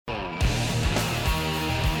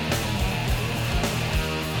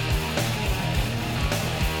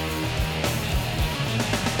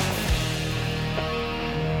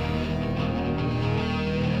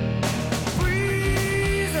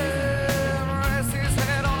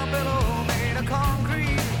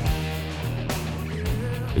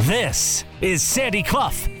This is Sandy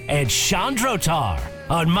Clough and Sean Drotar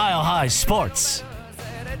on Mile High Sports.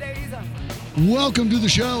 Welcome to the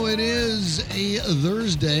show. It is a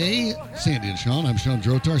Thursday. Sandy and Sean. I'm Sean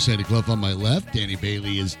Drotar. Sandy Clough on my left. Danny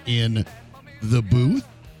Bailey is in the booth.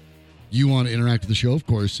 You want to interact with the show? Of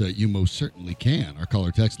course, you most certainly can. Our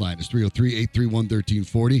caller text line is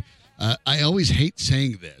 303-831-1340. I always hate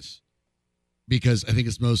saying this because I think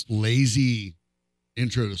it's the most lazy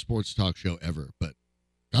intro to sports talk show ever, but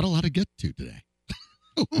got a lot to get to today.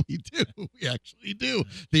 We do. We actually do.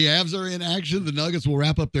 The Avs are in action. The Nuggets will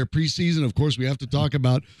wrap up their preseason. Of course, we have to talk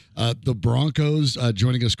about the Broncos.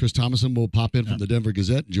 Joining us, Chris Thomason will pop in from the Denver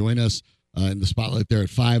Gazette and join us in the spotlight there at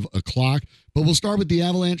 5 o'clock. But we'll start with the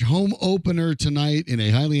Avalanche home opener tonight in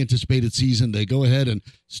a highly anticipated season. They go ahead and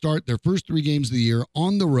start their first 3 games of the year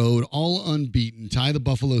on the road, all unbeaten, tie the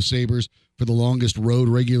Buffalo Sabres for the longest road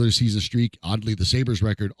regular season streak. Oddly, the Sabres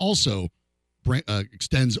record also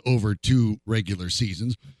extends over 2 regular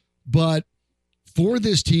seasons. But for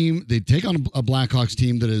this team, they take on a Blackhawks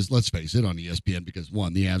team that is, let's face it, on ESPN because,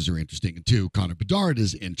 1, the Avs are interesting, and 2, Connor Bedard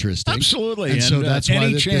is interesting. Absolutely. And so that's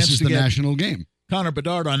why this is the national game. Connor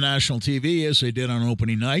Bedard on national TV, as they did on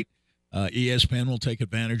opening night. ESPN will take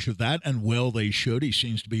advantage of that, and well, they should. He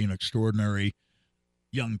seems to be an extraordinary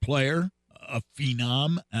young player, a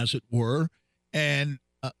phenom, as it were. And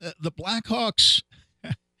the Blackhawks,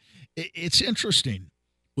 it's interesting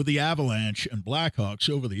with the Avalanche and Blackhawks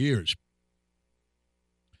over the years.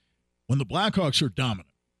 When the Blackhawks are dominant,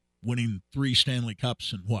 winning 3 Stanley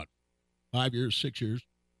Cups in 5 years, 6 years?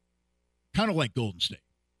 Kind of like Golden State.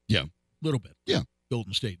 Yeah. A little bit. Yeah.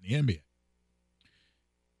 Golden State in the NBA.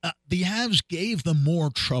 The Avs gave them more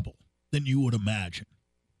trouble than you would imagine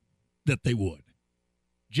that they would,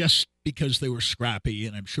 just because they were scrappy,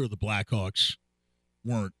 and I'm sure the Blackhawks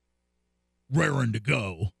weren't raring to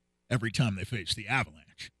go every time they faced the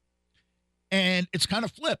Avalanche. And it's kind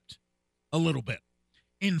of flipped a little bit.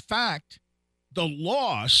 In fact, the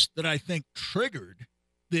loss that I think triggered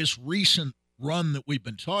this recent run that we've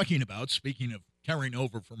been talking about, speaking of carrying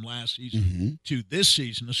over from last season to this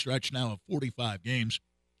season, a stretch now of 45 games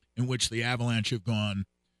in which the Avalanche have gone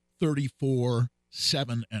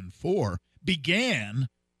 34-7-4, began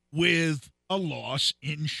with a loss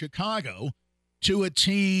in Chicago to a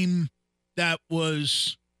team that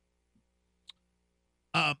was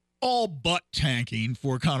all but tanking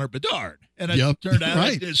for Connor Bedard. And it turned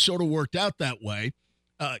out it sort of worked out that way.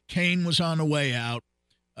 Kane was on the way out.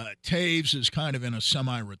 Taves is kind of in a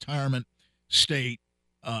semi-retirement state.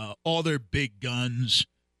 All their big guns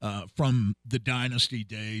from the dynasty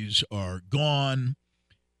days are gone.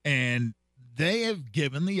 And they have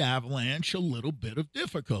given the Avalanche a little bit of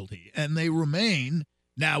difficulty. And they remain,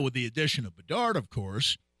 now with the addition of Bedard, of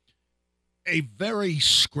course, a very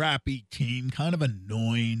scrappy team, kind of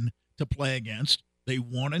annoying to play against. They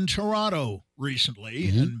won in Toronto recently,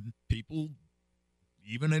 and people,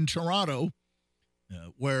 even in Toronto,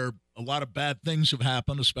 where a lot of bad things have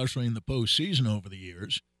happened, especially in the postseason over the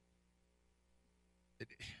years,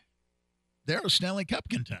 they're a Stanley Cup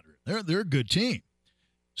contender. They're a good team.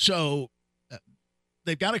 So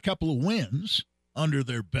they've got a couple of wins under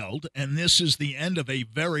their belt, and this is the end of a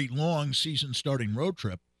very long season-starting road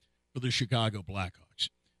trip for the Chicago Blackhawks.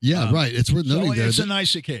 Yeah, right. It's worth noting there. It's a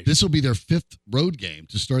nice occasion. This will be their 5th road game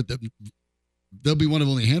to start. They'll be one of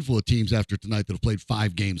only a handful of teams after tonight that have played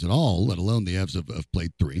 5 games at all, let alone the Avs have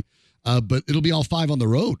played 3. But it'll be all 5 on the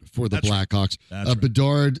road for the Blackhawks. Right.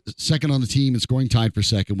 Bedard, second on the team and scoring tied for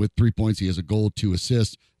second with 3 points. He has a goal, 2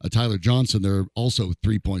 assists. Tyler Johnson, they're also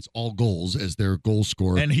 3 points, all goals as their goal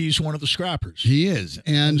scorer. And he's one of the scrappers. He is.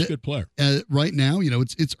 And he's a good player. Right now,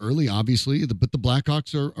 it's early, obviously, but the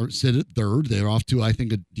Blackhawks are sit at third. They're off to, I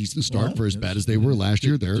think, a decent start for as bad as they were last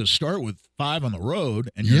year. To start with 5 on the road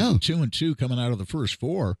and you're 2-2 coming out of the first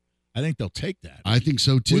 4, I think they'll take that. I think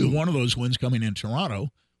so, too. With one of those wins coming in Toronto,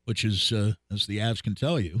 which is, as the Avs can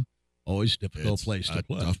tell you, always a difficult place to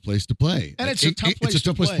play. Tough place to play. And it's a tough place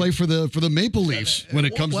to play for the Maple Leafs when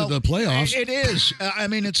it comes to the playoffs. It is. I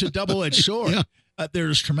mean, it's a double-edged sword.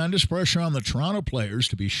 There's tremendous pressure on the Toronto players,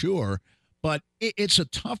 to be sure, but it's a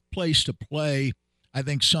tough place to play, I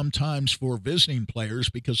think, sometimes for visiting players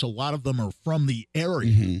because a lot of them are from the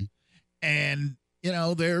area. And,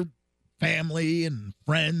 their family and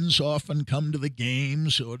friends often come to the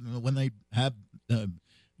games or when they have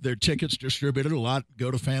their tickets distributed. A lot go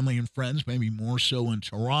to family and friends, maybe more so in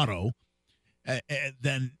Toronto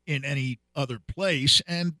than in any other place.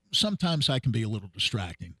 And sometimes I can be a little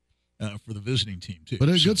distracting for the visiting team too. But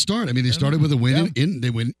a good start. I mean, they started with a win they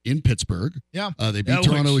win in Pittsburgh. Yeah, they beat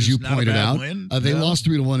Toronto, as you pointed out. They lost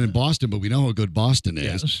 3-1 in Boston, but we know how good Boston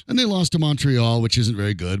is. Yes. And they lost to Montreal, which isn't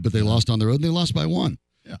very good, but they lost on the road. And they lost by 1.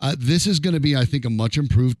 Yeah. This is going to be, I think, a much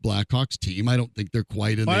improved Blackhawks team. I don't think they're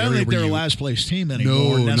quite in the area. I don't think they're a last place team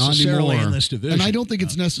anymore. Necessarily not anymore. In this division. And I don't think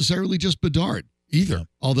it's necessarily just Bedard either. Yeah.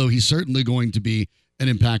 Although he's certainly going to be an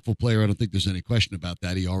impactful player. I don't think there's any question about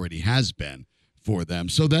that. He already has been for them.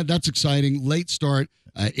 So that's exciting. Late start,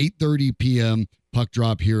 8:30 p.m. puck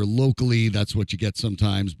drop here locally. That's what you get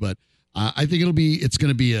sometimes. But I think it's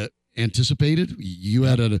going to be anticipated. You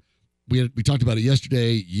had we talked about it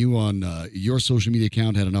yesterday. You on your social media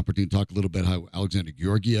account had an opportunity to talk a little bit how Alexander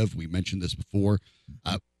Georgiev, we mentioned this before,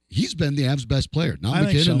 he's been the Avs' best player. Not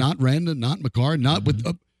McKinnon, not Randon, not Makar, not with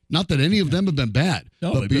not that any of them have been bad.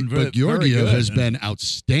 No, but Georgiev has been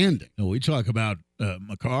outstanding. We talk about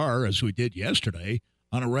Makar, as we did yesterday,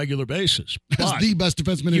 on a regular basis. As the best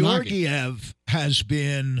defenseman in hockey. Georgiev has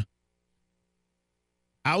been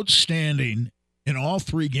outstanding in all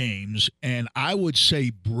 3 games, and I would say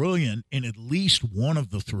brilliant in at least one of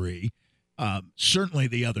the 3. Certainly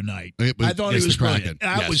the other night. I thought he was brilliant.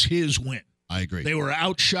 That was his win. I agree. They were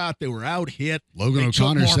outshot. They were out-hit. Logan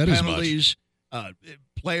O'Connor said as much.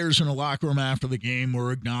 Players in the locker room after the game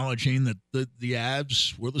were acknowledging that the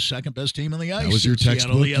Avs were the second-best team on the ice. That was your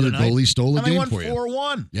textbook. Your goalie stole a game for you. And they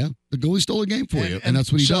won 4-1. Yeah, the goalie stole a game for you, and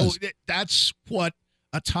that's what he does. So that's what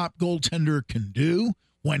a top goaltender can do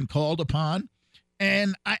when called upon.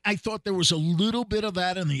 And I thought there was a little bit of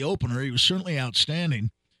that in the opener. He was certainly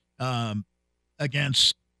outstanding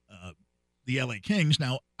against the LA Kings.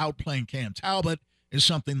 Now, outplaying Cam Talbot is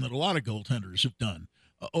something that a lot of goaltenders have done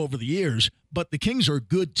over the years. But the Kings are a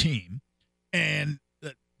good team, and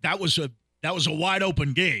that was a wide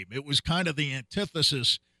open game. It was kind of the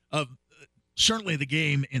antithesis of certainly the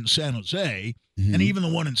game in San Jose and even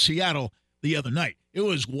the one in Seattle the other night. It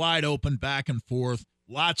was wide open, back and forth,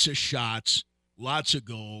 lots of shots. Lots of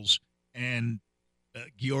goals, and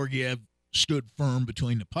Georgiev stood firm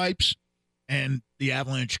between the pipes, and the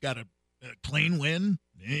Avalanche got a clean win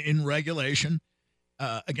in regulation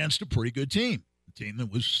against a pretty good team, a team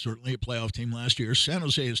that was certainly a playoff team last year. San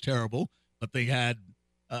Jose is terrible, but they had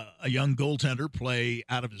a young goaltender play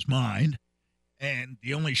out of his mind, and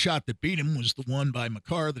the only shot that beat him was the one by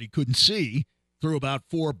Makar that he couldn't see, threw about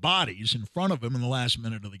 4 bodies in front of him in the last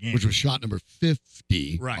minute of the game. Which was shot number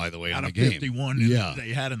 50, by the way, out in the of game. 51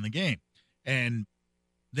 they had in the game. And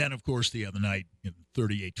then, of course, the other night,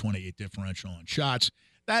 38-28 differential on shots.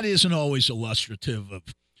 That isn't always illustrative of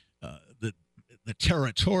the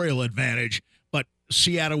territorial advantage, but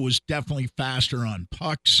Seattle was definitely faster on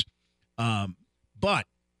pucks. But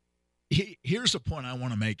here's the point I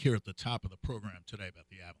want to make here at the top of the program today about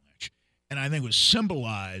the Avalanche. And I think it was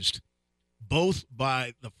symbolized both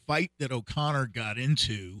by the fight that O'Connor got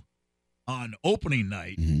into on opening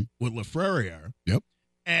night with Lafreniere,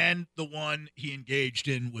 and the one he engaged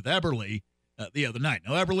in with Eberle the other night.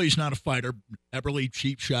 Now, Eberle's not a fighter. Eberle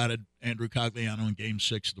cheap-shotted Andrew Cogliano in Game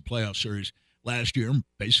 6 of the playoff series last year and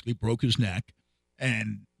basically broke his neck,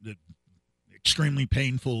 and the extremely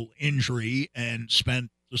painful injury, and spent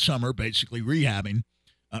the summer basically rehabbing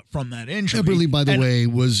from that injury. Eberle, by the way,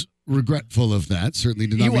 was regretful of that. Certainly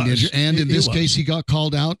did not mean injured. And in this case, he got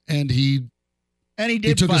called out, and he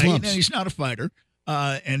did took fight, his lumps. And he's not a fighter.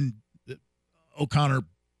 And O'Connor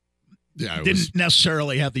Yeah, didn't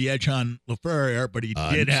necessarily have the edge on Lafreniere, but he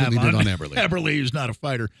did have on Eberle. Eberle, who's not a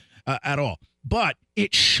fighter at all. But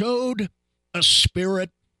it showed a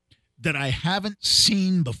spirit that I haven't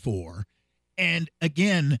seen before. And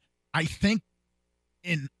again, I think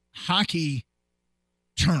in hockey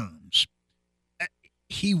terms,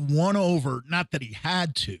 he won over, not that he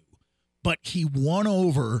had to, but he won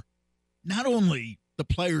over not only the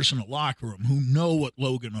players in the locker room who know what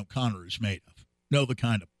Logan O'Connor is made of, know the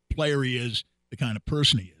kind of player he is, the kind of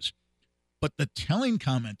person he is. But the telling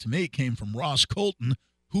comment to me came from Ross Colton,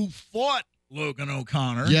 who fought Logan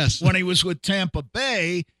O'Connor when he was with Tampa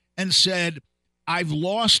Bay, and said, I've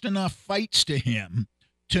lost enough fights to him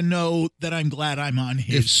to know that I'm glad I'm on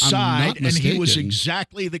his side. And he was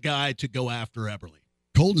exactly the guy to go after Eberle.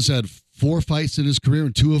 Colton's had 4 fights in his career,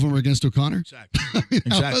 and 2 of them are against O'Connor.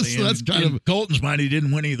 Exactly. So that's kind of Colton's mind. He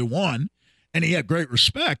didn't win either one, and he had great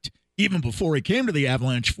respect even before he came to the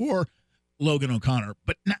Avalanche for Logan O'Connor.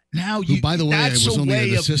 But now you, who, by the way, was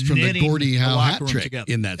only an assist from the Gordie Howe hat trick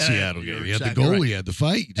together. in that Seattle game. He had exactly the goal, right. He had the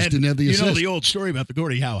fight, he just didn't have the assist. You know the old story about the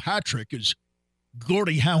Gordie Howe hat trick is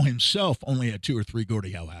Gordie Howe himself only had 2 or 3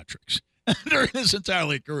 Gordie Howe hat tricks during his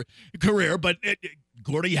entire career, but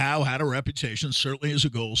Gordie Howe had a reputation, certainly as a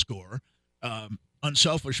goal scorer.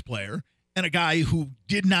 unselfish player, and a guy who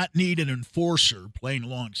did not need an enforcer playing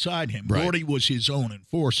alongside him. Right. Gordy was his own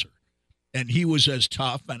enforcer, and he was as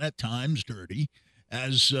tough and at times dirty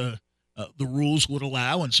as the rules would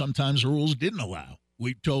allow, and sometimes the rules didn't allow.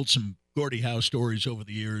 We've told some Gordie Howe stories over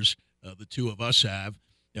the years, the two of us have,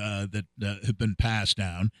 that have been passed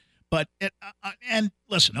down. But and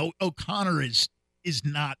listen, O'Connor is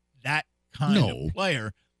not that kind of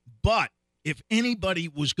player. But if anybody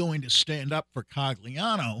was going to stand up for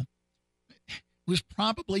Cogliano, it was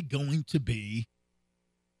probably going to be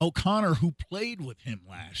O'Connor, who played with him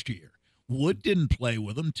last year. Wood didn't play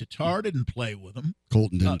with him. Tatar didn't play with him.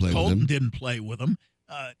 Colton didn't play with him. Colton didn't play with him.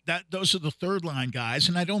 Those are the third-line guys,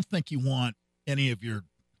 and I don't think you want any of your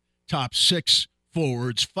top six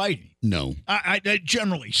forwards fighting. No. I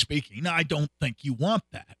generally speaking, I don't think you want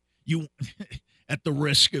that. You, at the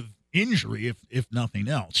risk of injury, if nothing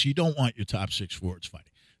else, you don't want your top six forwards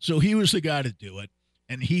fighting. So he was the guy to do it,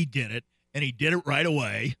 and he did it, and he did it right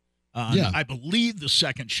away. I believe the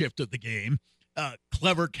second shift of the game,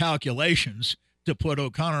 clever calculations to put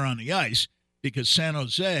O'Connor on the ice because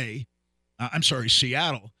Seattle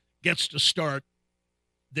gets to start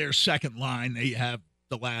their second line. They have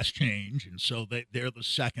the last change, and so they're the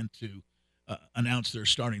second to announce their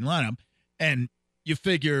starting lineup. And you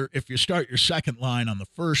figure if you start your second line on the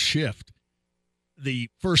first shift, the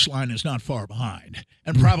first line is not far behind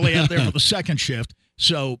and probably out there for the second shift.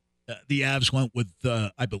 So the Avs went with,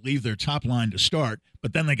 I believe, their top line to start,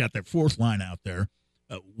 but then they got their fourth line out there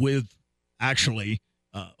with actually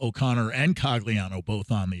O'Connor and Cogliano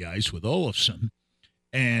both on the ice with Olofsson.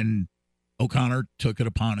 And O'Connor took it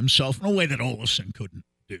upon himself in a way that Olofsson couldn't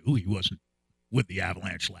do. He wasn't with the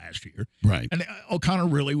Avalanche last year. Right. And O'Connor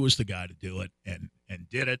really was the guy to do it and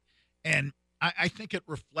did it. And I think it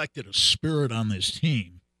reflected a spirit on this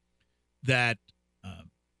team that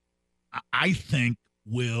I think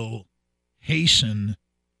will hasten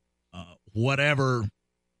whatever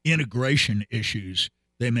integration issues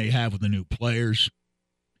they may have with the new players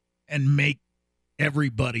and make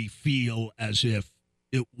everybody feel as if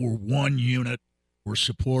it were one unit. We're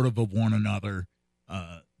supportive of one another.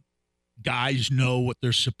 Guys know what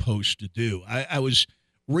they're supposed to do. I was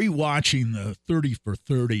rewatching the 30 for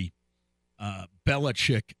 30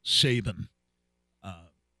 Belichick-Saban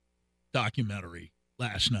documentary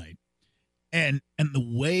last night, and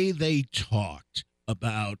the way they talked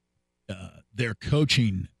about their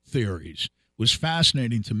coaching theories was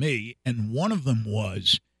fascinating to me. And one of them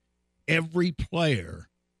was every player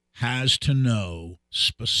has to know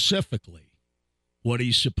specifically what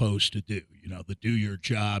he's supposed to do, the do your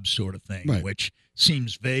job sort of thing, right, which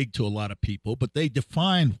seems vague to a lot of people, but they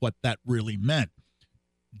defined what that really meant.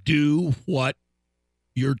 Do what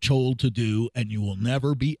you're told to do, and you will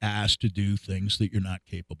never be asked to do things that you're not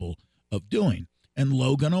capable of doing. And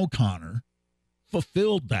Logan O'Connor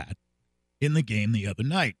fulfilled that in the game the other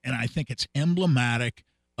night. And I think it's emblematic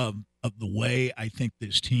of the way I think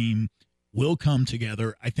this team will come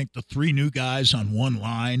together. I think the three new guys on one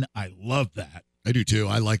line, I love that. I do too.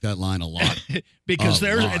 I like that line a lot. Because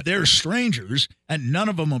they're strangers, and none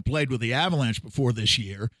of them have played with the Avalanche before this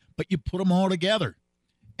year, but you put them all together.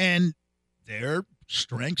 And their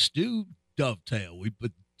strengths do dovetail. We've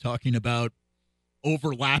been talking about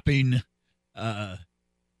overlapping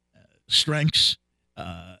strengths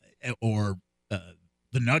or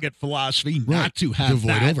the Nugget philosophy, right, not to have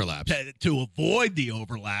avoid overlaps. To avoid the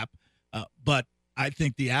overlap. But I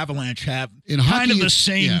think the Avalanche have in kind hockey, of the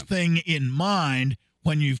same thing in mind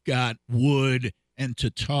when you've got Wood and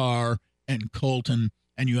Tatar and Colton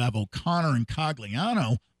and you have O'Connor and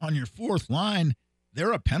Cogliano on your fourth line.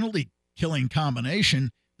 They're a penalty-killing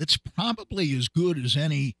combination that's probably as good as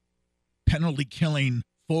any penalty-killing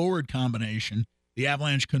forward combination the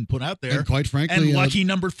Avalanche couldn't put out there. And quite frankly, and lucky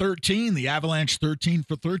number 13, the Avalanche 13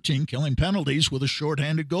 for 13, killing penalties with a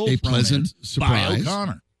shorthanded goal. A pleasant surprise. By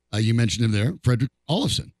O'Connor. You mentioned him there, Frederick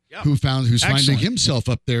Olofsson, yep, who's excellent, finding himself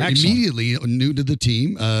up there immediately, new to the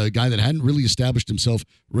team, a guy that hadn't really established himself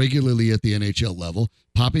regularly at the NHL level,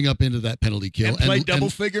 popping up into that penalty kill. And played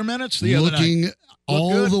double-figure minutes the other night. Looking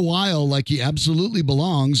all the while like he absolutely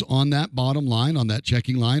belongs on that bottom line, on that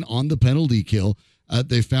checking line, on the penalty kill.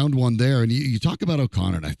 They found one there. And you talk about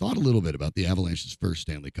O'Connor, and I thought a little bit about the Avalanche's first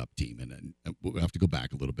Stanley Cup team, and we'll have to go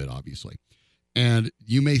back a little bit, obviously. And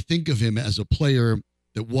you may think of him as a player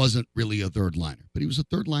that wasn't really a third liner, but he was a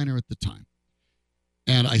third liner at the time.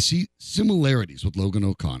 And I see similarities with Logan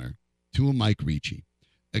O'Connor to a Mike Ricci,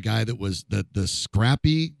 a guy that was the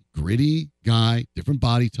scrappy, gritty guy, different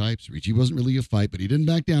body types. Ricci wasn't really a fight, but he didn't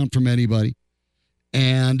back down from anybody.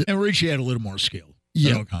 And Ricci had a little more skill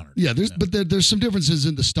than O'Connor. Yeah, there's some differences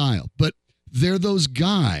in the style, but they're those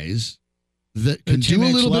guys that can do a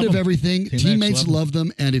little bit of everything. Teammates love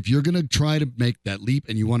them. And if you're going to try to make that leap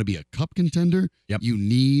and you want to be a cup contender, you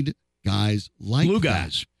need guys like Blue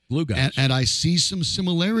that. Blue guys. And I see some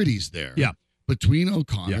similarities there. Yeah. Between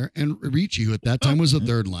O'Connor and Ricci, who at that time was a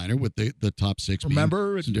third liner with the top six.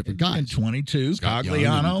 Remember, some different guys. In 22,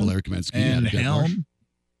 Cogliano and Helm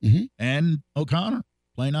and O'Connor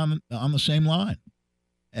playing on the same line.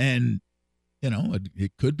 And,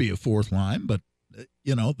 it could be a fourth line, but,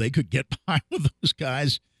 they could get by with those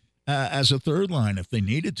guys as a third line if they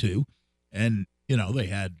needed to. And, they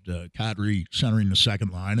had Kadri centering the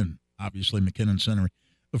second line and obviously McKinnon centering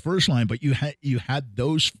the first line, but you had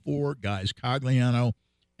those four guys, Cogliano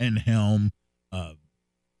and Helm,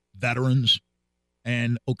 veterans,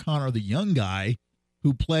 and O'Connor, the young guy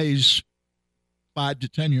who plays 5 to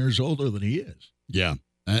 10 years older than he is. Yeah,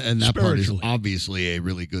 and that part is obviously a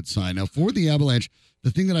really good sign. Now, for the Avalanche, the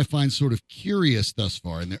thing that I find sort of curious thus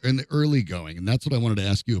far in the early going, and that's what I wanted to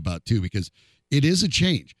ask you about too, because it is a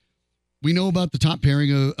change. We know about the top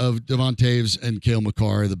pairing of Devon Toews and Cale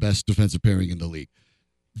Makar, the best defensive pairing in the league.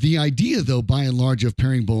 The idea, though, by and large, of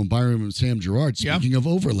pairing Bowen Byram and Sam Girard, speaking of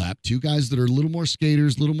overlap, two guys that are a little more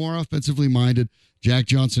skaters, a little more offensively minded, Jack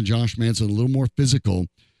Johnson, Josh Manson, a little more physical.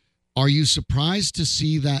 Are you surprised to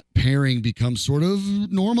see that pairing become sort of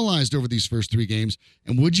normalized over these first 3 games?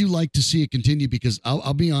 And would you like to see it continue? Because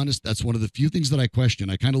I'll be honest, that's one of the few things that I question.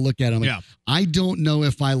 I kind of look at it, I'm like, I don't know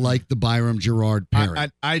if I like the Byram-Girard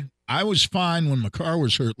pairing. I was fine when Makar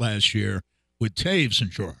was hurt last year with Toews and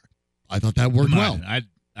Girard. I thought that worked well.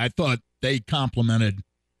 I thought they complemented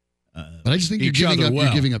but I just think you're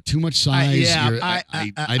giving up too much size. I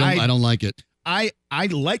don't like it. I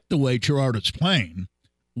like the way Girard is playing,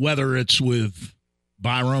 whether it's with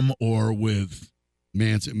Byram or with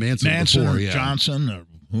Manson before, or Johnson or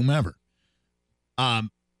whomever. I'm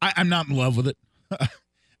not in love with it.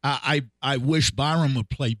 I wish Byram would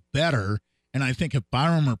play better, and I think if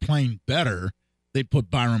Byram are playing better, they'd put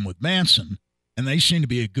Byram with Manson, and they seem to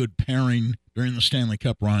be a good pairing during the Stanley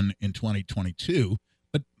Cup run in 2022.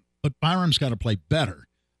 But Byram's got to play better.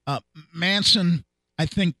 Manson, I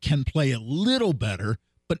think, can play a little better,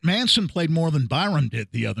 but Manson played more than Byram did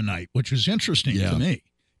the other night, which is interesting to me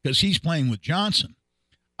because he's playing with Johnson.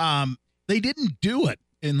 They didn't do it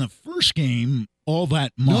in the first game all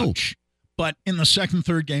that much, but in the second,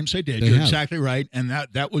 third games they did. You're exactly right, and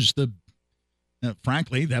that was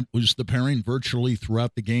frankly, that was the pairing virtually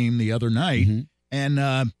throughout the game the other night. Mm-hmm. And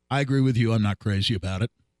I agree with you. I'm not crazy about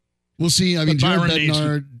it. We'll see. I mean, Jared Bednar needs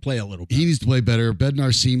to play a little better. He needs to play better.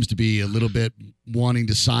 Bednar seems to be a little bit wanting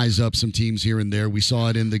to size up some teams here and there. We saw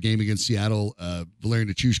it in the game against Seattle. Valerian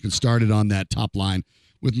Nichushkin started on that top line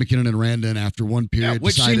with McKinnon and Randon after one period.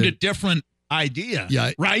 Which seemed a different idea,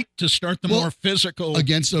 right? To start the more physical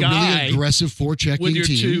against a really aggressive forechecking team. With your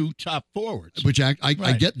two top forwards. Which I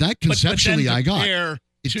get that conceptually. But I got. Pair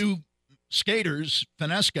two skaters,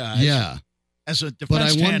 finesse guys. As a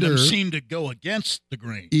defense tandem seemed to go against the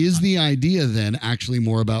grain. Is the idea then actually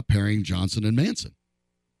more about pairing Johnson and Manson?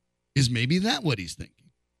 Is maybe that what he's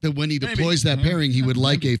thinking? That when he deploys that pairing, he would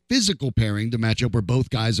like a physical pairing to match up where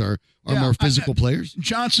both guys are more physical players?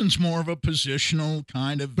 Johnson's more of a positional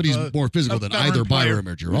kind of... But he's more physical than either Byram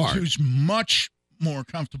or Girard. Who's much more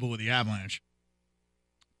comfortable with the Avalanche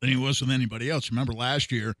than he was with anybody else. Remember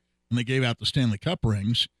last year when they gave out the Stanley Cup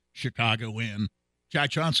rings, Chicago in...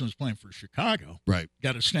 Jack Johnson was playing for Chicago. Right.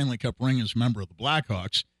 Got a Stanley Cup ring as a member of the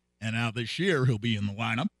Blackhawks. And now this year he'll be in the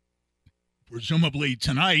lineup, presumably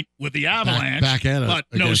tonight with the Avalanche. Back at it. But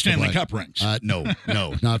no Stanley Cup rings. No,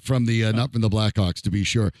 not from the Blackhawks, to be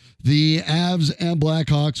sure. The Avs and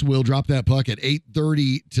Blackhawks will drop that puck at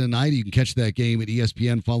 8:30 tonight. You can catch that game at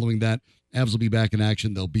ESPN. Following that, Avs will be back in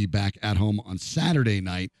action. They'll be back at home on Saturday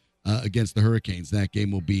night against the Hurricanes. That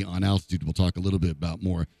game will be on altitude. We'll talk a little bit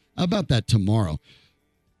more about that tomorrow.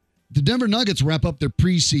 The Denver Nuggets wrap up their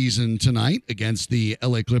preseason tonight against the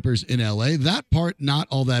LA Clippers in LA. That part, not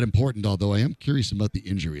all that important, although I am curious about the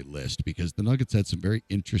injury list because the Nuggets had some very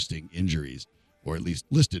interesting injuries, or at least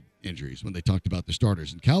listed injuries, when they talked about their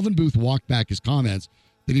starters. And Calvin Booth walked back his comments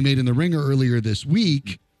that he made in the Ringer earlier this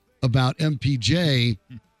week about MPJ.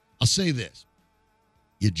 I'll say this.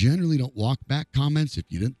 You generally don't walk back comments if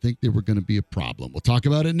you didn't think they were going to be a problem. We'll talk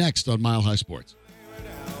about it next on Mile High Sports.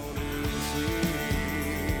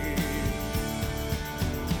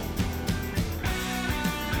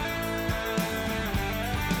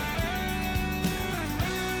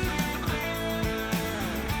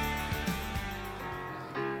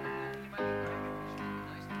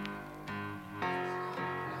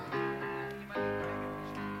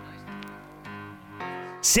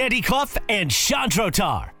 Sandy Clough and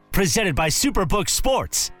Chandrotar Presented by Superbook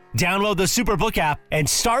Sports. Download the Superbook app and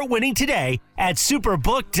start winning today at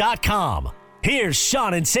superbook.com. Here's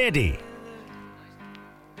Sean and Sandy.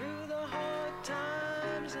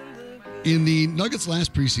 In the Nuggets'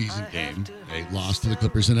 last preseason game, they lost to the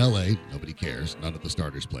Clippers in L.A. Nobody cares. None of the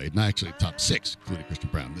starters played. And actually, top 6, including Christian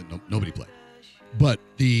Brown. Nobody played. But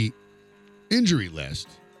the injury list,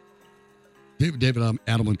 David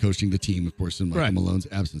Adelman coaching the team, of course, in Michael Malone's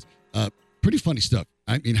absence. Pretty funny stuff.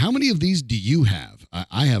 I mean, how many of these do you have?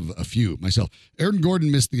 I have a few myself. Aaron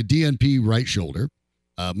Gordon missed the DNP right shoulder.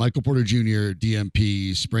 Michael Porter Jr.,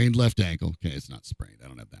 DNP, sprained left ankle. Okay, it's not sprained. I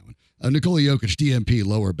don't have that one. Nikola Jokic, DNP,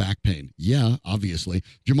 lower back pain. Yeah, obviously.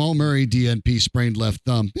 Jamal Murray, DNP, sprained left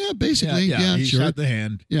thumb. Yeah, basically. Yeah, he's sure. had the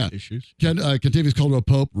hand issues. Kentavious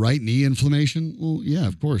Caldwell-Pope, right knee inflammation. Well, yeah,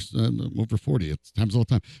 of course. Over 40. It happens all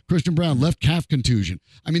the time. Christian Brown, left calf contusion.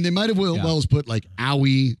 I mean, they might have well as put like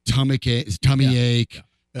owie, tummy ache.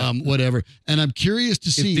 Whatever. And I'm curious to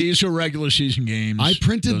see. If these are regular season games. I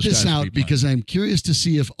printed this out because I'm curious to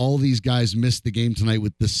see if all these guys missed the game tonight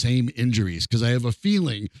with the same injuries. Because I have a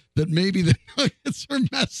feeling that maybe the Nuggets are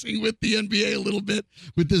messing with the NBA a little bit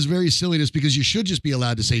with this very silliness, because you should just be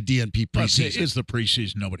allowed to say DNP preseason. It's the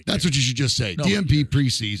preseason. Nobody cares. That's what you should just say. Nobody DNP cares.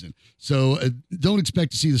 preseason. So don't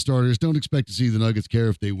expect to see the starters. Don't expect to see the Nuggets care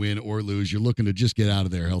if they win or lose. You're looking to just get out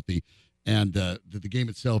of there healthy. And the game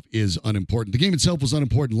itself is unimportant. The game itself was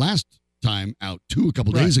unimportant last time out, a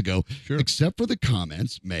couple days ago, except for the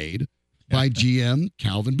comments made by GM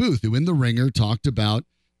Calvin Booth, who in The Ringer talked about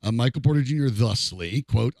Michael Porter Jr. thusly,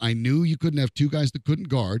 quote, "I knew you couldn't have two guys that couldn't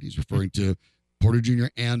guard." He's referring to Porter Jr.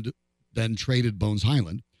 and then traded Bones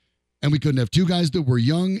Highland. "And we couldn't have two guys that were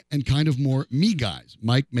young and kind of more me guys.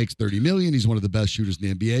 Mike makes $30 million. He's one of the best shooters in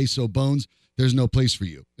the NBA. So, Bones, there's no place for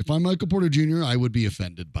you. If I'm Michael Porter Jr., I would be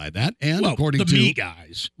offended by that." And according to me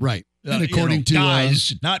guys, right? And according to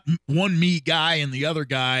guys, not one me guy and the other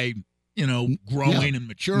guy, growing and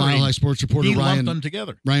maturing. Mile High Sports reporter he lumped them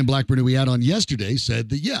together. Ryan Blackburn, who we had on yesterday, said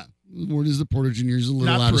that the word is that Porter Jr. is a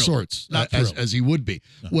little out of sorts, as he would be.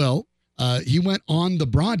 No. Well, he went on the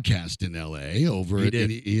broadcast in L.A. over at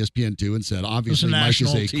ESPN2 and said, obviously, Mike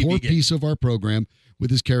is a core piece of our program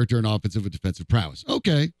with his character and offensive and defensive prowess.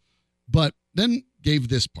 Okay. But then gave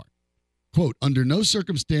this part, quote, "Under no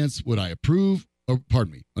circumstance would I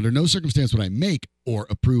under no circumstance would I make or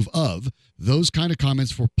approve of those kind of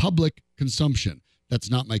comments for public consumption. That's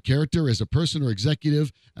not my character as a person or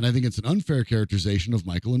executive, and I think it's an unfair characterization of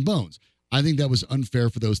Michael and Bones. I think that was unfair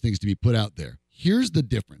for those things to be put out there. Here's the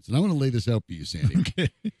difference," and I want to lay this out for you, Sandy. Okay.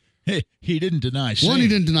 Hey, he didn't deny saying it. One, he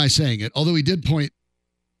didn't deny saying it, although he did point,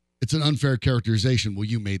 it's an unfair characterization. Well,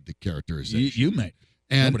 you made the characterization. You made it.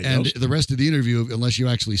 And the rest of the interview, unless you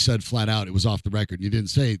actually said flat out it was off the record, and you didn't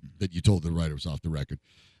say that you told the writer it was off the record.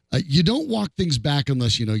 You don't walk things back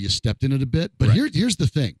unless you stepped in it a bit. But here's the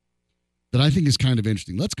thing that I think is kind of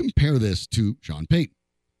interesting. Let's compare this to Sean Payton,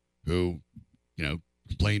 who,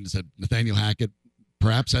 complained and said Nathaniel Hackett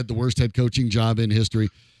perhaps had the worst head coaching job in history.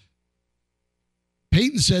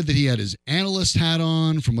 Payton said that he had his analyst hat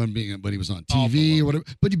on from when he was on TV or whatever.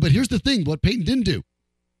 But here's the thing: what Payton didn't do.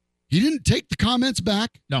 He didn't take the comments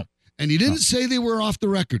back. No. And he didn't say they were off the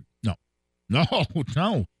record. No.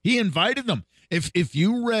 He invited them. If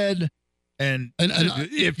you read and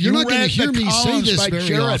if you're you not going to hear me say this by very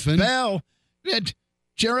Jarrett often. Bell,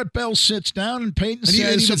 Jarrett Bell sits down and Payton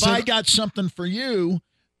says, "If I got something for you,"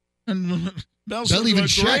 and Bell even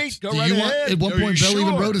said, checked. "Go right ahead." At one point, Bell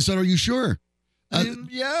even wrote and said, "Are you sure?"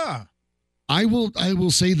 Yeah. I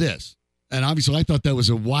will say this. And obviously, I thought that was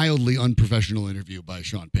a wildly unprofessional interview by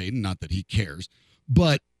Sean Payton. Not that he cares.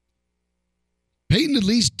 But Payton at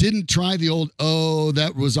least didn't try the old, "Oh,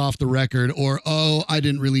 that was off the record," or "Oh, I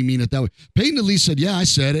didn't really mean it that way." Payton at least said, "Yeah, I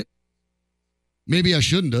said it. Maybe I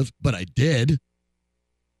shouldn't have, but I did."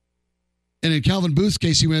 And in Calvin Booth's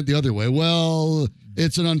case, he went the other way. "Well,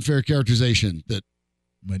 it's an unfair characterization that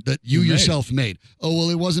you yourself made. Oh, well,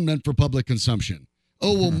 it wasn't meant for public consumption.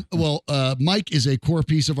 Oh, well, Mike is a core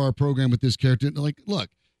piece of our program with this character." Like, look,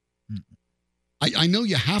 I know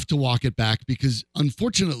you have to walk it back because,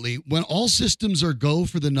 unfortunately, when all systems are go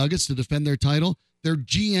for the Nuggets to defend their title, their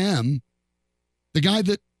GM, the guy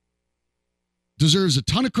that deserves a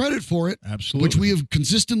ton of credit for it, absolutely, which we have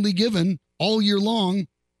consistently given all year long,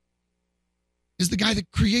 is the guy that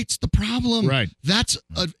creates the problem. Right. That's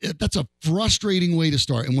a frustrating way to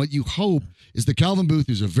start. And what you hope is that Calvin Booth,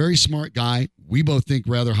 who's a very smart guy, we both think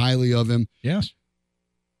rather highly of him. Yes.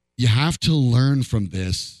 You have to learn from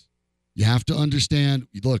this. You have to understand,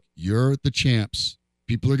 look, you're the champs.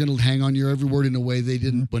 People are going to hang on your every word in a way they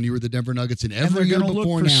didn't when you were the Denver Nuggets and every year before now. And they're going to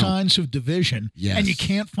look for signs of division, and you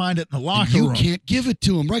can't find it in the locker room. You can't give it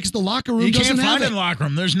to them, right? Because the locker room doesn't have it. You can't find it in the locker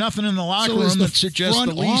room. There's nothing in the locker room that suggests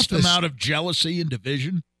the least amount of jealousy and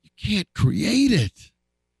division. You can't create it.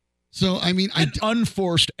 So, I mean, an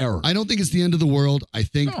unforced error. I don't think it's the end of the world. I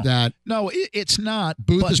think that... No, it's not.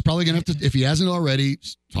 Booth is probably going to have to, if he hasn't already,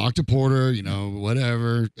 talk to Porter,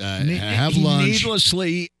 whatever, have lunch. He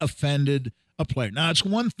needlessly offended a player. Now, it's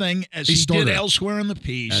one thing, as he did elsewhere in the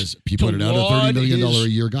piece, as he put it out, a $30 million a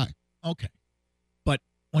year guy. Okay. But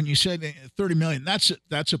when you say $30 million, that's a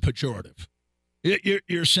pejorative.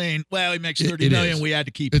 You're saying, well, he makes $30 million, we had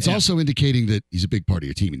to keep him. It's also indicating that he's a big part of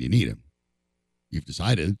your team and you need him. You've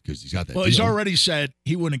decided because he's got that. Well, he's already said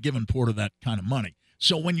he wouldn't have given Porter that kind of money.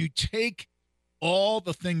 So when you take all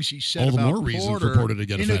the things he said all the about more reason for Porter to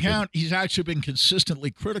get into account, he's actually been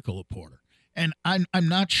consistently critical of Porter. And I'm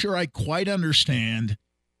not sure I quite understand.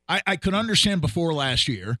 I could understand before last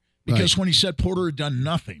year because when he said Porter had done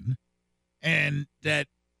nothing and that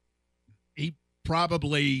he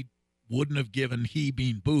probably wouldn't have given, he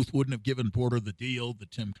being Booth, wouldn't have given Porter the deal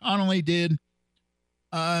that Tim Connolly did.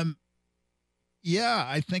 Yeah,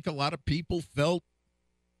 I think a lot of people felt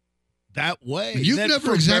that way. You've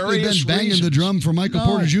never exactly been banging the drum for Michael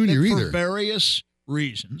Porter Jr. either. For various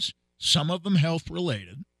reasons, some of them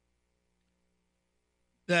health-related,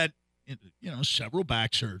 that, several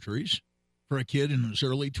back surgeries for a kid in his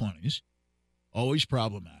early 20s, always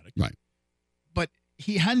problematic. Right. But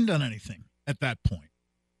he hadn't done anything at that point.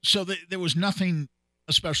 So there was nothing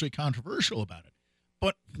especially controversial about it.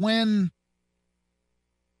 But when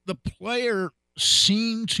the player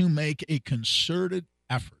seemed to make a concerted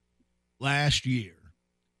effort last year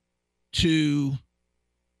to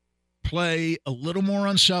play a little more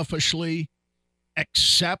unselfishly,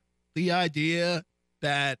 accept the idea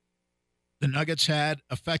that the Nuggets had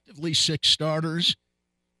effectively 6 starters,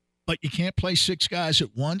 but you can't play 6 guys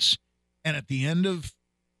at once. And at the end of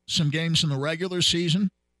some games in the regular season,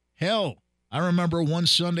 hell, I remember one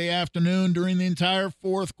Sunday afternoon during the entire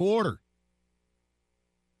fourth quarter,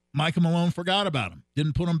 Michael Malone forgot about him,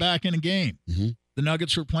 didn't put him back in a game. Mm-hmm. The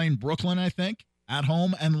Nuggets were playing Brooklyn, I think, at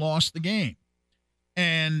home and lost the game.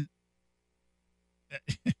 And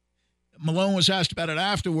Malone was asked about it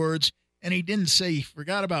afterwards, and he didn't say he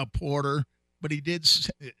forgot about Porter, but he did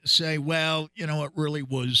say, well, it really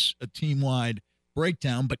was a team-wide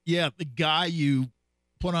breakdown. But, yeah, the guy you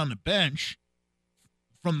put on the bench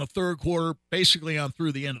from the third quarter basically on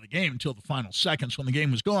through the end of the game until the final seconds when the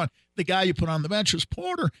game was gone, the guy you put on the bench was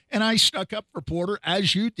Porter. And I stuck up for Porter,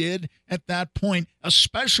 as you did at that point,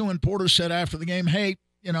 especially when Porter said after the game, hey,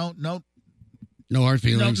 no hard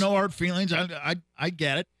feelings. No hard feelings. I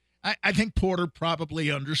get it. I think Porter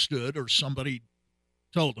probably understood, or somebody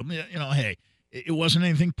told him, hey, it wasn't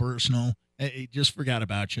anything personal. He just forgot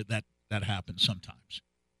about you. That happens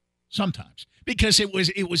sometimes, because it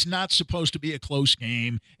was not supposed to be a close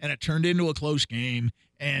game, and it turned into a close game,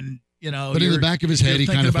 and But in the back of his head, he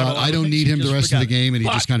kind of thought, I don't need him the rest of the game, and he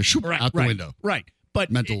just kind of out the window. Right,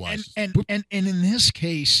 but mental-wise, and in this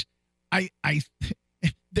case, I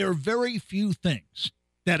there are very few things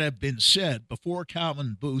that have been said before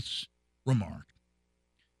Calvin Booth's remark.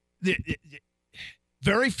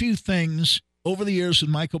 Very few things over the years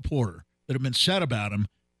with Michael Porter that have been said about him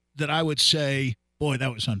that I would say, boy,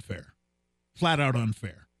 that was unfair. Flat out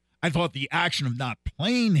unfair. I thought the action of not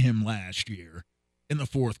playing him last year in the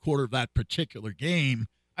fourth quarter of that particular game,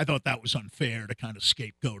 I thought that was unfair to kind of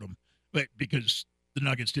scapegoat him, but because the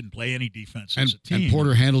Nuggets didn't play any defense as a team. And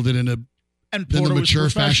Porter handled it in a mature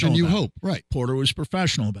fashion, you hope. Right. Porter was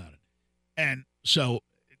professional about it. And so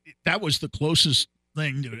that was the closest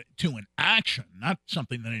thing to an action, not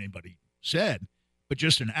something that anybody said, but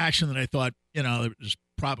just an action that I thought, it was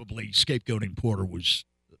probably scapegoating Porter was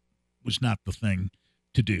not the thing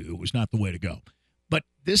to do. It was not the way to go. But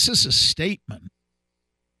this is a statement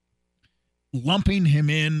lumping him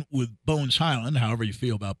in with Bones Highland, however you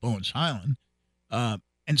feel about Bones Highland, and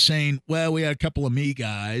saying, well, we had a couple of me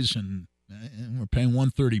guys, and we're paying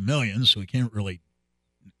 $130 million, so we can't really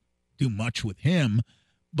do much with him.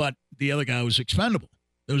 But the other guy was expendable.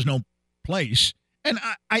 There was no place. And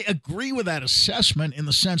I agree with that assessment in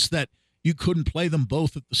the sense that you couldn't play them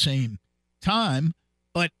both at the same time.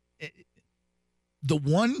 But the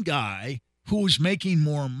one guy who was making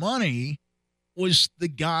more money was the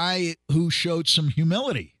guy who showed some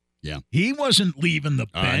humility. Yeah. He wasn't leaving the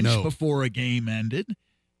bench before a game ended.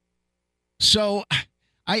 So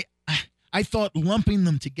I thought lumping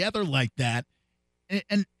them together like that,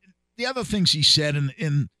 and the other things he said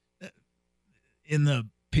in the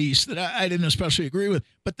piece that I didn't especially agree with,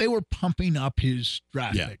 but they were pumping up his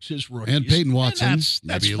draft picks, his rookies. And Payton Watson, and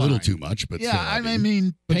that's maybe a little too much, but I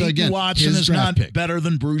mean, but Payton again, Watson is not better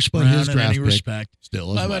than Bruce Brown in any respect.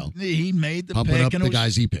 Still as well. But he made the pumping pick. up and the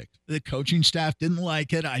guys he picked. The coaching staff didn't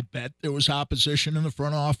like it. I bet there was opposition in the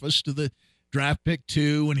front office to the draft pick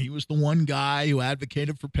 2, and he was the one guy who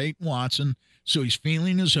advocated for Payton Watson. So he's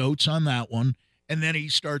feeling his oats on that one. And then he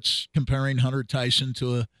starts comparing Hunter Tyson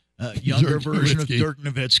to a younger version of Dirk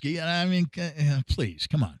Nowitzki. And I mean, please,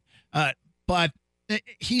 come on. But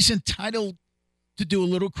he's entitled to do a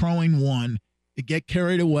little crowing one, to get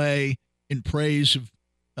carried away in praise of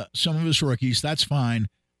some of his rookies. That's fine.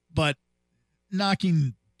 But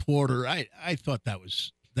knocking Porter, I thought that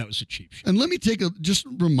was a cheap shot. And let me just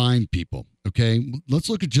remind people, okay? Let's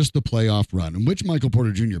look at just the playoff run, in which Michael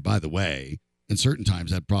Porter Jr., by the way, in certain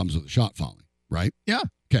times had problems with the shot falling, right? Yeah.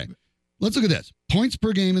 Okay. Let's look at this. Points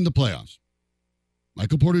per game in the playoffs.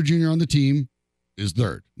 Michael Porter Jr. on the team is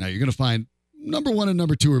third. Now, you're going to find number 1 and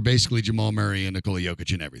number 2 are basically Jamal Murray and Nikola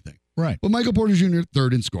Jokic and everything. Right. But Michael Porter Jr.,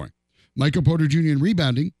 third in scoring. Michael Porter Jr. in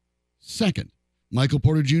rebounding, second. Michael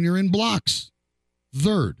Porter Jr. in blocks,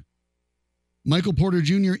 third. Michael Porter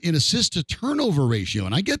Jr. in assist to turnover ratio.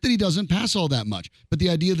 And I get that he doesn't pass all that much, but the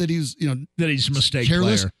idea that he's, that he's a mistake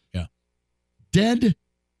careless, player. Yeah. Dead,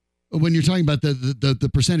 when you're talking about the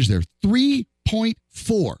percentage there, 3.4.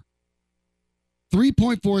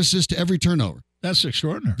 3.4 assists to every turnover. That's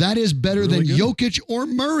extraordinary. That is better than Jokic or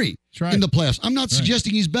Murray in the playoffs. I'm not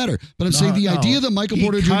suggesting he's better, but I'm saying the idea that Michael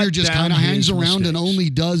Porter Jr. just kind of hangs around and only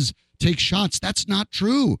does take shots, that's not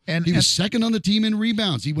true. And he was second on the team in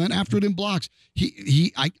rebounds. He went after it in blocks.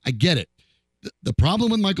 I get it. The problem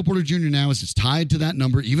with Michael Porter Jr. now is it's tied to that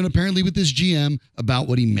number, even apparently with this GM, about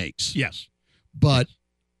what he makes. Yes. But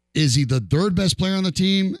is he the third best player on the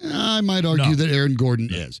team? I might argue that Aaron Gordon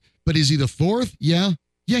is. But is he the fourth? Yeah.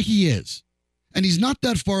 Yeah, he is. And he's not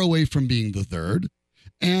that far away from being the third.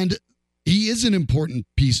 And he is an important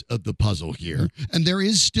piece of the puzzle here. And there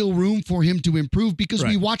is still room for him to improve because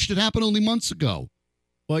we watched it happen only months ago.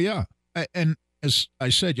 Well, yeah. And as I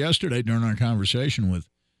said yesterday during our conversation with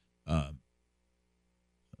Ryan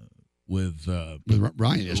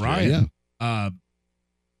yesterday,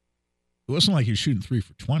 it wasn't like he was shooting 3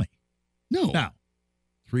 for 20. No. Now,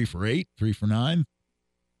 3 for 8, 3 for 9,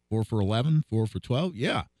 4 for 11, 4 for 12.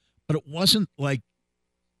 Yeah. But it wasn't like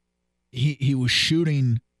he was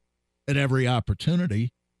shooting at every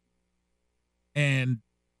opportunity, and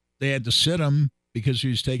they had to sit him because he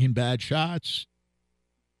was taking bad shots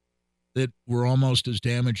that were almost as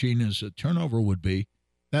damaging as a turnover would be.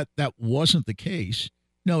 That wasn't the case.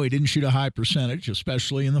 No, he didn't shoot a high percentage,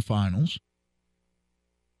 especially in the finals.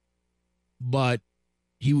 But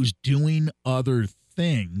he was doing other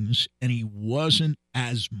things, and he wasn't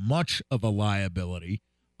as much of a liability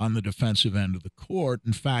on the defensive end of the court.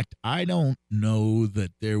 In fact, I don't know that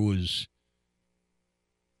there was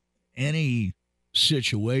any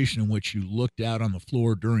situation in which you looked out on the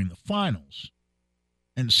floor during the finals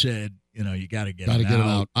and said, you got to get him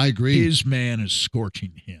out. I agree. His man is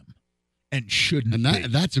scorching him and shouldn't be.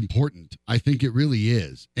 That's important. I think it really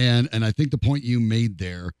is. And I think the point you made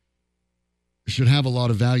there should have a lot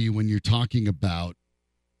of value when you're talking about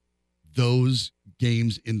those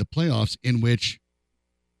games in the playoffs in which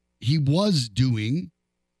he was doing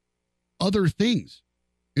other things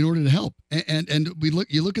in order to help. And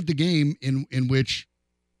you look at the game in which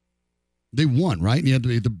they won, right? And you had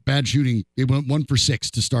the bad shooting. They went 1 for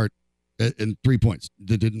 6 to start and 3 points.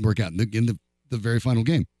 That didn't work out in the very final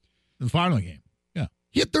game. The final game, yeah.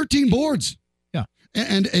 He had 13 boards. Yeah.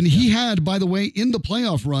 And he had, by the way, in the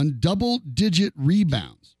playoff run, double-digit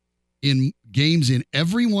rebounds in games in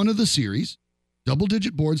every one of the series.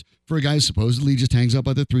 Double-digit boards for a guy who supposedly just hangs up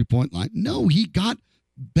at the three-point line. No, he got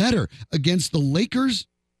better against the Lakers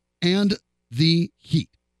and the Heat.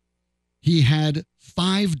 He had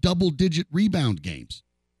 5 double-digit rebound games.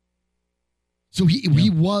 So he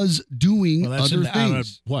was doing other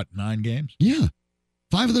things. Out of, 9 games? Yeah.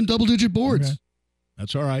 5 of them double-digit boards. Okay.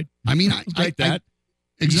 That's all right. I mean, I that.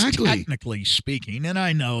 Exactly. Technically speaking, and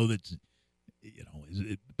I know that,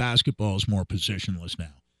 basketball is more positionless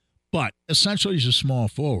now. But essentially, he's a small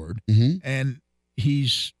forward, and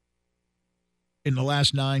he's, in the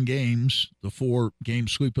last 9 games, the 4-game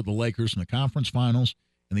sweep of the Lakers in the conference finals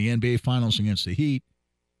and the NBA finals against the Heat,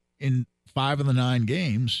 in 5 of the 9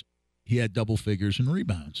 games, he had double figures in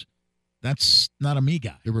rebounds. That's not a me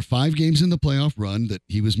guy. There were 5 games in the playoff run that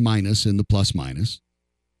he was minus in the plus-minus,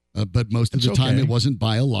 but most of the time it wasn't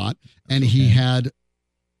by a lot. And he had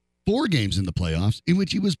 4 games in the playoffs in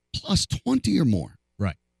which he was plus 20 or more.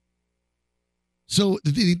 Right. So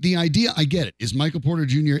the idea, I get it. Is Michael Porter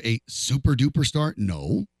Jr. a super duper star?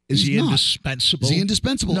 No. Is he indispensable? Is he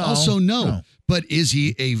indispensable? No, Also, no. But is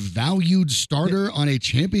he a valued starter on a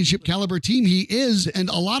championship caliber team? He is, and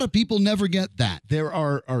a lot of people never get that. There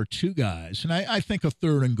are two guys, and I think a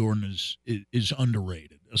third in Gordon is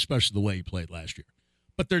underrated, especially the way he played last year.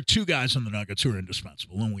 But there are two guys on the Nuggets who are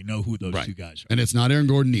indispensable, and we know who those two guys are. And it's not Aaron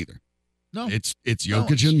Gordon either. No. It's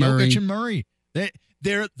Jokic and Murray. Jokic and Murray.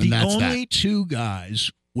 They're the only two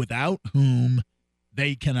guys without whom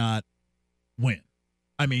they cannot win.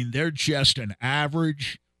 I mean, they're just an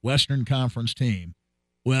average Western Conference team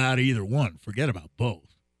without either one. Forget about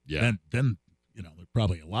both. Yeah. Then they're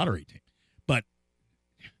probably a lottery team. But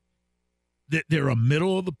they're a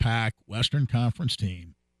middle-of-the-pack Western Conference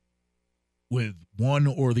team with one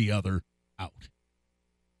or the other out.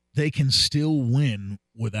 They can still win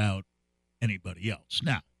without anybody else.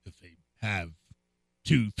 Now, if they have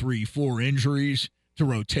 2, 3, 4 injuries to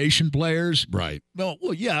rotation players, right? Well,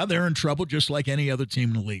 yeah, they're in trouble just like any other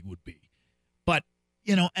team in the league would be. But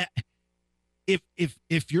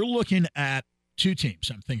if you're looking at two teams,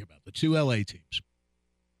 I'm thinking about the two LA teams.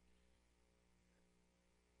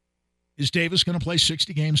 Is Davis going to play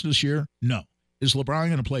 60 games this year? No. Is LeBron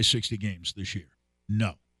going to play 60 games this year?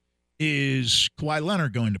 No. Is Kawhi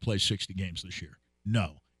Leonard going to play 60 games this year?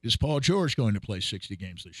 No. Is Paul George going to play 60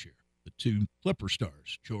 games this year? The two Clipper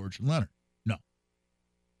stars, George and Leonard. No.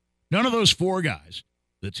 None of those four guys,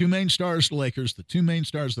 the two main stars of the Lakers, the two main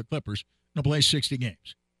stars of the Clippers, going to play 60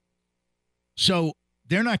 games. So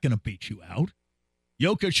they're not going to beat you out.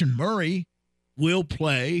 Jokic and Murray will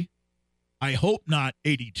play, I hope not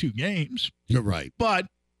 82 games. You're right. But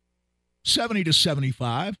 70 to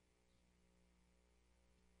 75.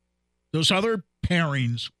 Those other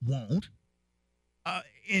pairings won't.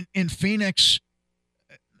 In Phoenix,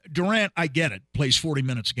 Durant, I get it, plays 40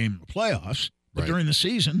 minutes a game in the playoffs. But during the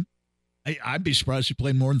season, I'd be surprised if he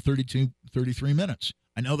played more than 32, 33 minutes.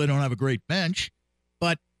 I know they don't have a great bench,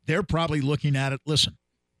 but they're probably looking at it. Listen,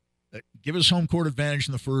 give us home court advantage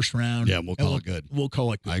in the first round. Yeah, we'll call it good. We'll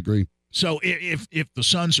call it good. I agree. So if the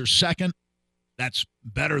Suns are second, that's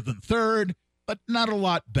better than third, but not a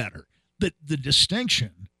lot better. The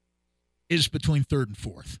distinction is between third and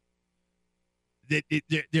fourth.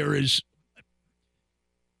 There is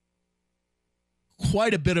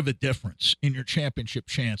quite a bit of a difference in your championship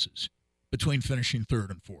chances between finishing third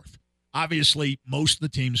and fourth. Obviously, most of the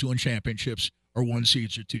teams who win championships are 1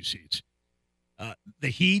 seeds or 2 seeds. The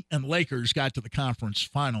Heat and Lakers got to the conference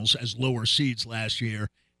finals as lower seeds last year,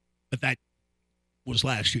 but that was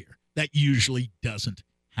last year. That usually doesn't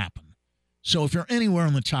happen. So if you're anywhere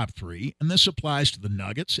in the top three, and this applies to the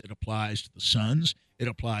Nuggets, it applies to the Suns, it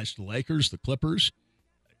applies to the Lakers, the Clippers.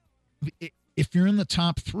 If you're in the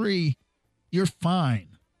top three, you're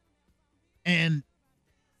fine. And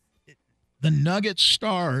the Nuggets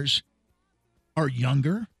stars are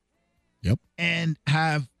younger. Yep. And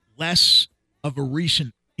have less of a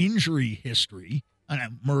recent injury history.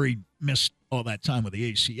 And Murray missed all that time with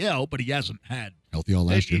the ACL, but he hasn't had healthy all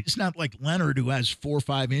last year. It's not like Leonard, who has 4 or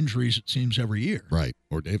 5 injuries, it seems, every year. Right.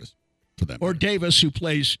 Or Davis, for that matter. Or Davis, who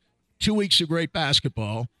plays 2 weeks of great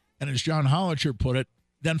basketball, and as John Hollinger put it,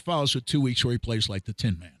 then follows with 2 weeks where he plays like the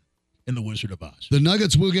Tin Man in The Wizard of Oz. The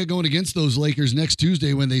Nuggets will get going against those Lakers next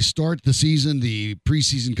Tuesday when they start the season. The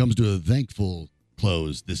preseason comes to a thankful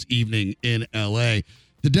close this evening in L.A.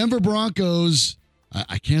 The Denver Broncos,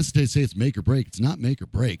 I can't say it's make or break. It's not make or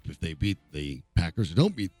break if they beat the Packers or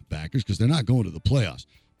don't beat the Packers because they're not going to the playoffs.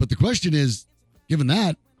 But the question is, given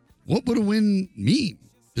that, what would a win mean?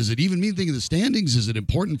 Does it even mean thinking of the standings? Is it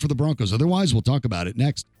important for the Broncos? Otherwise, we'll talk about it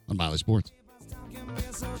next on Miley Sports.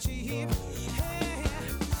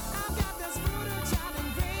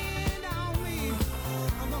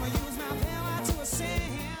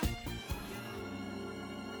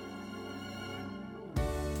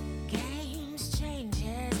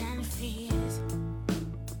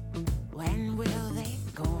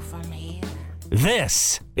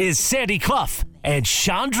 This is Sandy Clough and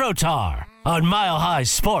Sean Drotar on Mile High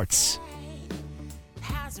Sports.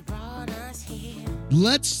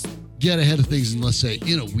 Let's get ahead of things and let's say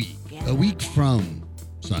in a week from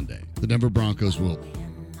Sunday, the Denver Broncos will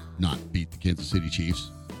not beat the Kansas City Chiefs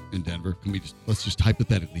in Denver. Let's just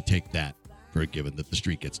hypothetically take that for a given that the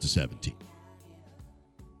streak gets to 17.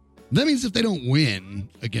 That means if they don't win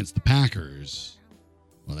against the Packers,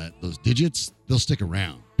 well, those digits, they'll stick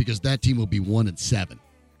around because that team will be 1-7.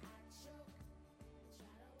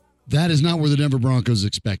 That is not where the Denver Broncos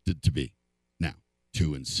expected to be. Now,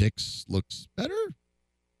 2-6 looks better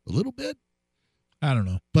a little bit. I don't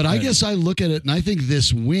know. But I guess I look at it and I think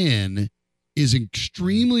this win is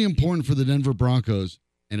extremely important for the Denver Broncos,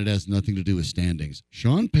 and it has nothing to do with standings.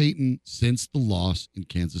 Sean Payton, since the loss in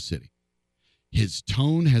Kansas City, his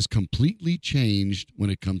tone has completely changed when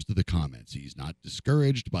it comes to the comments. He's not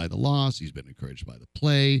discouraged by the loss. He's been encouraged by the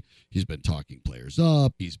play. He's been talking players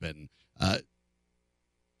up. He's been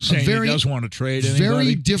saying he does want to trade anybody.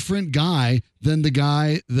 Very different guy than the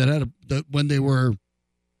guy that had when they were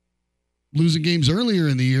losing games earlier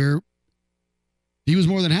in the year. He was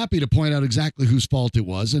more than happy to point out exactly whose fault it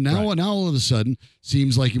was. And now all of a sudden,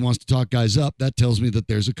 seems like he wants to talk guys up. That tells me that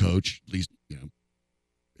there's a coach, at least,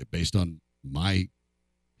 based on my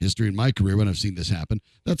history in my career when I've seen this happen.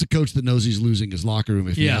 That's a coach that knows he's losing his locker room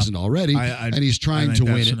if he hasn't already, and he's trying to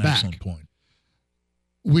win it back. Point.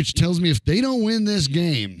 Which tells me if they don't win this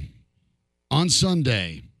game on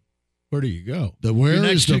Sunday, where do you go? The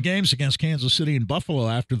next two games against Kansas City and Buffalo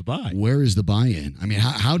after the bye. Where is the buy-in? I mean,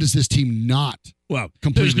 how does this team not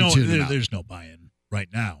completely there's no buy-in right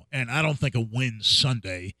now. And I don't think a win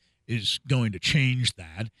Sunday is going to change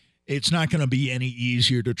that. It's not going to be any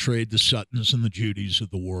easier to trade the Suttons and the Jeudys of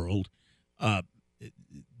the world.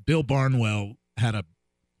 Bill Barnwell had a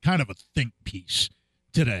kind of a think piece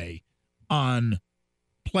today on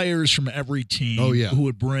players from every team who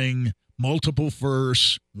would bring multiple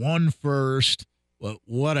firsts, one first,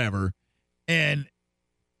 whatever. And,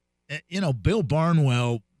 Bill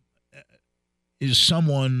Barnwell is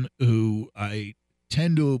someone who I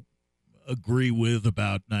tend to agree with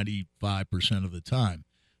about 95% of the time.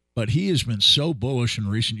 But he has been so bullish in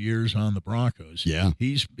recent years on the Broncos. Yeah.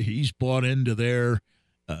 He's bought into their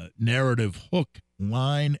narrative hook,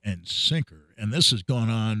 line, and sinker. And this has gone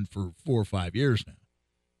on for 4 or 5 years now,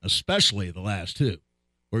 especially the last two,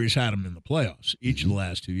 where he's had them in the playoffs each of the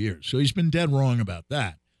last 2 years. So he's been dead wrong about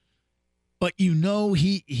that. But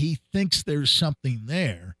he thinks there's something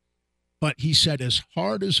there. But he said, as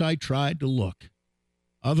hard as I tried to look,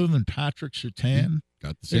 other than Patrick Surtain,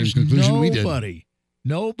 got the same conclusion we did.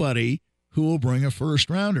 Nobody who will bring a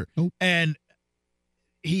first rounder. Nope. And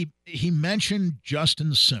he mentioned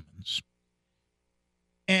Justin Simmons.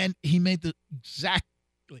 And he made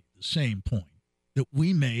exactly the same point that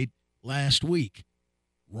we made last week.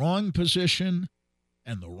 Wrong position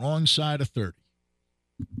and the wrong side of 30.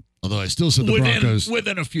 Although I still said the Broncos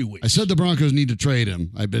within a few weeks. I said the Broncos need to trade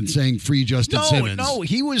him. I've been saying free Justin Simmons. No,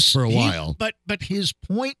 he was for a while. But his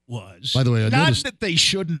point was, by the way, I not noticed that they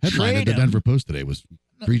shouldn't headline trade at the him. Denver Post today was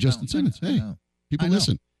free Justin Simmons. Hey, people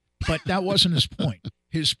listen. But that wasn't his point.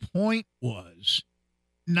 His point was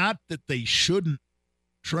not that they shouldn't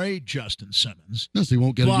trade Justin Simmons. No, so they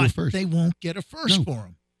won't get a first. They won't get a first for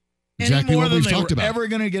him. Exactly more what than we've they talked were about. ever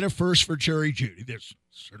going to get a first for Jerry Jeudy. There's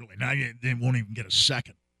certainly not. They won't even get a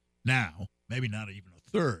second now. Maybe not even a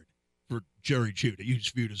third for Jerry Jeudy, who's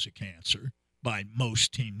viewed as a cancer by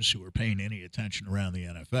most teams who are paying any attention around the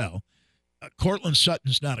NFL. Courtland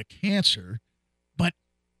Sutton's not a cancer, but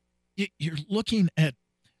you're looking at.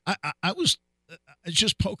 I was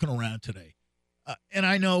just poking around today, and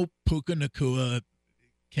I know Puka Nacua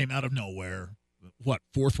came out of nowhere. What,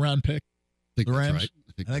 4th round pick? I think that's right.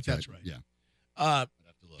 I think that's right. Yeah.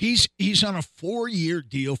 He's on a 4-year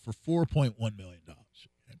deal for $4.1 million.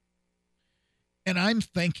 Okay? And I'm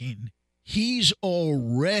thinking he's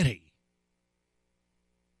already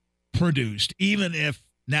produced, even if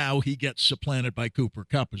now he gets supplanted by Cooper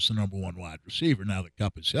Kupp as the number 1 wide receiver now that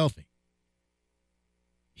Kupp is healthy.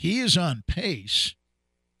 He is on pace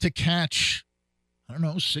to catch,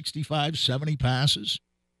 65, 70 passes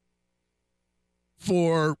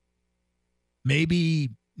for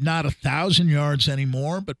maybe not 1,000 yards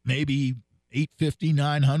anymore, but maybe 850,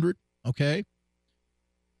 900, okay?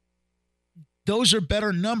 Those are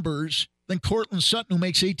better numbers than Courtland Sutton, who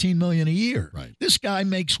makes $18 million a year. Right. This guy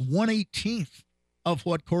makes 1/18 of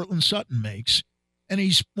what Courtland Sutton makes, and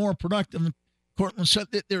he's more productive than Courtland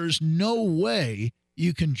Sutton. There is no way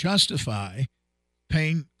you can justify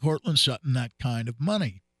paying Courtland Sutton that kind of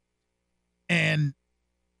money. And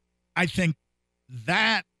I think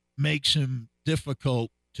that makes him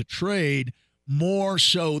difficult to trade more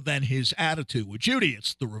so than his attitude. With Jeudy,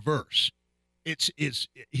 it's the reverse. It's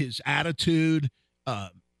his attitude.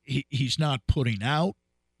 He's not putting out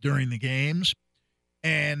during the games.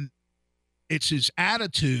 And it's his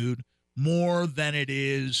attitude more than it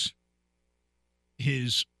is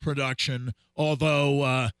his production. Although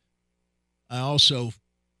I also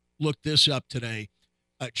looked this up today.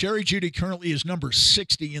 Jerry Jeudy currently is number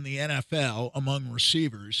 60 in the NFL among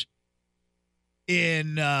receivers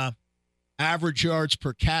in average yards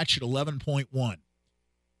per catch at 11.1.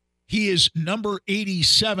 He is number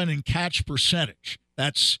 87 in catch percentage.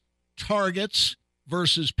 That's targets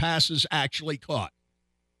versus passes actually caught.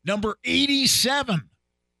 Number 87.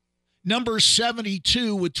 Number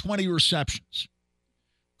 72 with 20 receptions.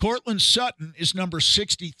 Cortland Sutton is number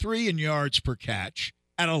 63 in yards per catch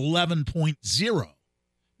at 11.0.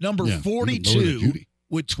 Number 42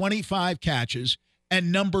 with 25 catches,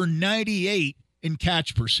 and number 98 in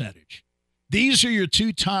catch percentage. These are your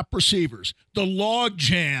two top receivers. The log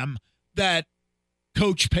jam that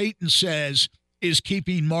Coach Payton says is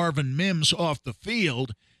keeping Marvin Mims off the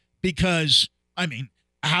field because, I mean,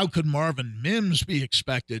 how could Marvin Mims be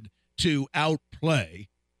expected to outplay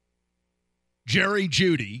Jerry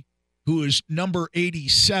Jeudy, who is number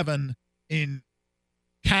 87 in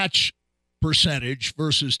catch percentage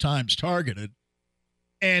versus times targeted,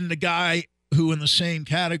 and the guy who in the same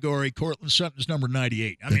category, Cortland Sutton, is number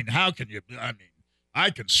 98. I mean, how can you – I mean, I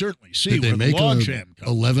can certainly see where the logjam comes.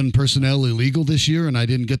 11 personnel illegal this year and I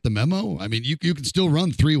didn't get the memo? I mean, you can still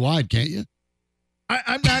run 3 wide, can't you?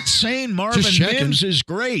 I'm not saying Marvin Mims is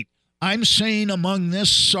great. I'm saying among this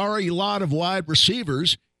sorry lot of wide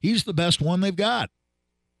receivers, he's the best one they've got.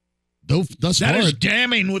 That is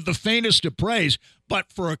damning with the faintest of praise.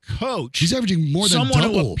 But for a coach, he's averaging more than someone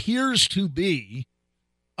double. Who appears to be,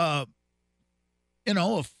 a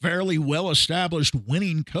fairly well-established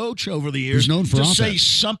winning coach over the years, known for offense. Say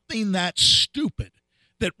something that stupid.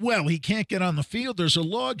 That, well, he can't get on the field. There's a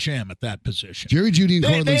logjam at that position. Jerry Jeudy and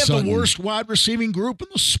Cortland Sutton. They have the worst wide receiving group in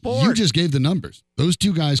the sport. You just gave the numbers. Those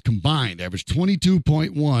two guys combined average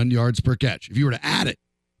 22.1 yards per catch. If you were to add it,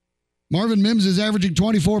 Marvin Mims is averaging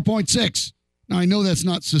 24.6. Now, I know that's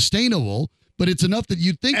not sustainable, but it's enough that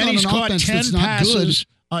you'd think and on an offense that's not good,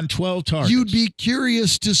 on 12 targets. You'd be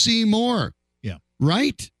curious to see more. Yeah.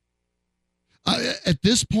 Right? At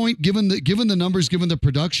this point, given the numbers, given the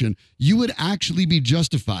production, you would actually be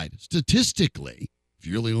justified statistically, if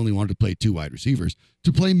you really only wanted to play 2 wide receivers,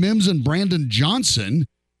 to play Mims and Brandon Johnson,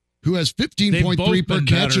 who has 15.3 per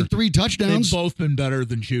catch and 3 touchdowns. They've both been better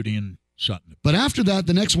than Jeudy and Sutton. But after that,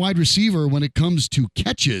 the next wide receiver, when it comes to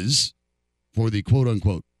catches for the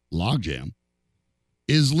quote-unquote logjam,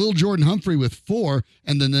 is Lil Jordan Humphrey with 4,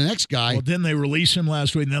 and then the next guy. Well, then they released him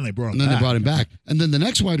last week, and then they brought him back. And then they brought him back. And then the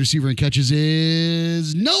next wide receiver in catches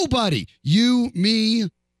is nobody. You, me,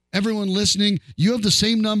 everyone listening, you have the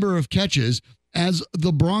same number of catches as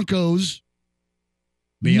the Broncos'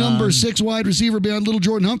 number 6 wide receiver beyond Lil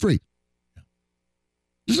Jordan Humphrey.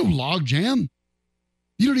 There's no log jam.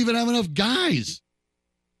 You don't even have enough guys.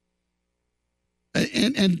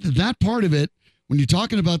 And that part of it, when you're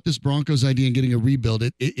talking about this Broncos idea and getting a rebuild,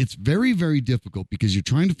 it's very, very difficult because you're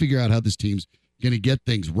trying to figure out how this team's going to get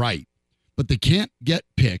things right. But they can't get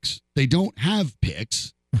picks. They don't have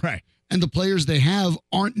picks. Right. And the players they have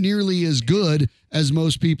aren't nearly as good as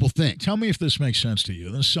most people think. Tell me if this makes sense to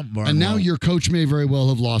you. This is something. And now your coach may very well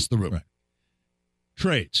have lost the room. Right.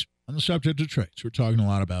 Trades. On the subject of trades, we're talking a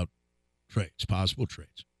lot about trades, possible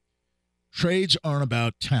trades. Trades aren't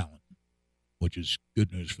about talent, which is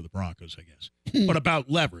good news for the Broncos, I guess, but about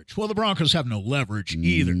leverage. Well, the Broncos have no leverage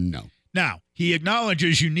either. No. Now, he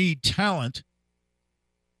acknowledges you need talent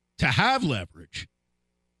to have leverage,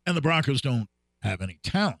 and the Broncos don't have any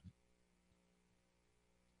talent.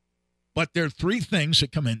 But there are 3 things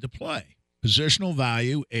that come into play: positional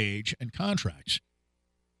value, age, and contracts.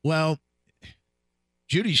 Well,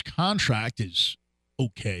 Jeudy's contract is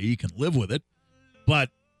okay. You can live with it, but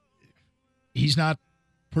he's not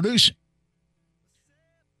producing.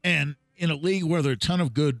 And in a league where there are a ton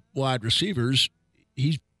of good wide receivers,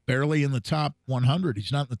 he's barely in the top 100.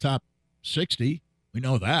 He's not in the top 60. We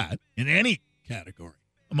know that in any category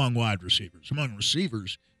among wide receivers, among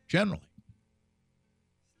receivers generally.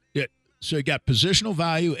 So you got positional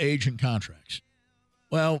value, age, and contracts.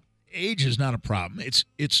 Well, age is not a problem.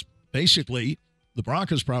 It's basically the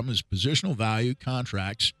Broncos' problem is positional value,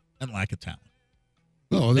 contracts, and lack of talent.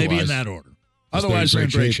 Well, maybe in that order. Otherwise, they're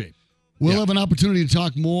in great shape. We'll have an opportunity to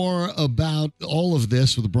talk more about all of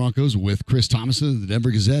this for the Broncos with Chris Thomason of the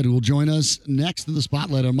Denver Gazette, who will join us next in the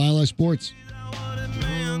Spotlight on Mile High Sports.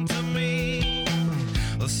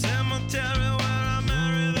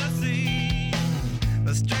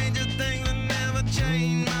 A stranger thing that never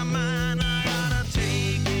changed my mind.